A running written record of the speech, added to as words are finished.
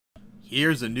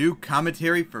here's a new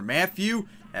commentary for Matthew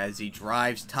as he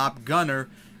drives Top Gunner,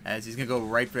 as he's going to go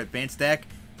right for advanced stack.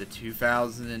 The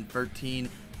 2013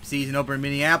 season opener in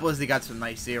Minneapolis, they got some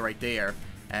nice air right there.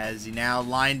 As he now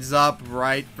lines up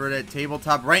right for that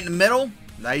tabletop right in the middle.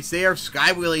 Nice air.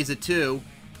 Sky wheelies at 2.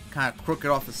 Kind of crooked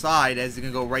off the side as he's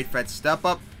going to go right for that step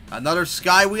up. Another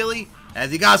sky wheelie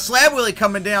as he got a slab wheelie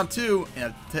coming down too.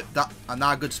 And a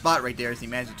not a good spot right there as he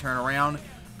managed to turn around.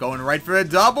 Going right for a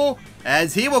double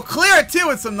as he will clear it too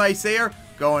with some nice air.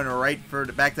 Going right for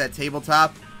the back to that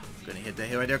tabletop. Going to hit the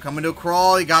hill right there. Coming to a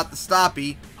crawl. He got the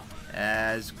stoppy.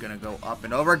 As going to go up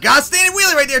and over. Got a standing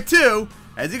wheelie right there too.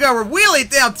 As he got a wheelie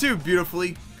down too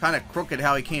beautifully. Kind of crooked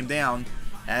how he came down.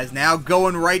 As now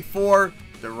going right for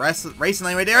the racing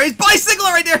lane right there. He's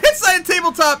bicycling right there. Hits side the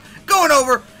tabletop. Going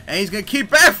over. And he's going to keep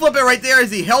backflipping right there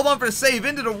as he held on for the save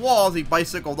into the wall as he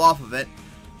bicycled off of it.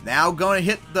 Now going to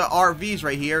hit the RVs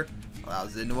right here.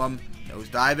 Allows into him. Nose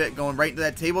dive it. Going right into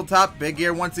that tabletop. Big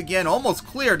air once again. Almost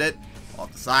cleared it.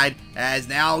 Off the side. As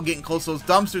now getting close to those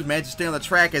dumpsters. Managed to stay on the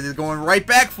track as he's going right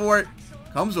back for it.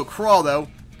 Comes to a crawl though.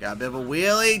 Got a bit of a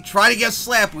wheelie. Try to get a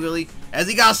slap wheelie. As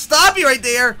he got a stoppy right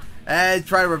there. And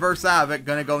try to reverse out of it.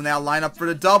 Gonna go now line up for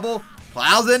the double.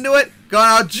 Plows into it.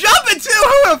 Gonna jump it too. Who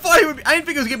would have thought he would be? I didn't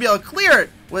think he was gonna be able to clear it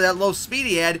with that low speed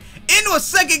he had. Into a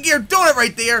second gear donut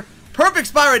right there. Perfect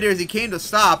spot right there as he came to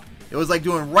stop. It was like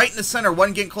doing right in the center.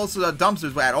 Wasn't getting close to the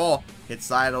dumpsters at all. Hit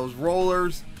side of those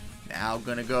rollers. Now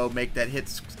gonna go make that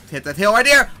hit that hill right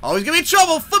there. Oh, he's gonna be in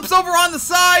trouble. Flips over on the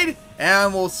side.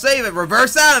 And we'll save it.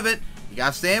 Reverse out of it. You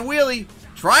gotta stand wheelie.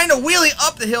 Trying to wheelie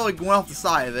up the hill and going off the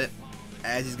side of it.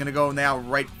 As he's gonna go now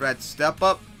right for that step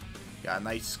up. Got a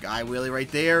nice sky wheelie right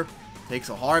there. Takes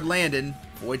a hard landing.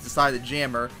 Avoids the side of the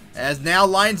jammer. As now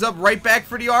lines up right back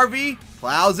for the RV.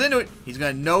 Plows into it. He's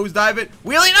gonna nosedive it.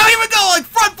 Wheelie, not even go, like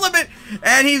front flip it.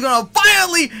 And he's gonna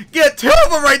finally get 2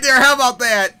 of them right there. How about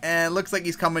that? And it looks like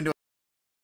he's coming to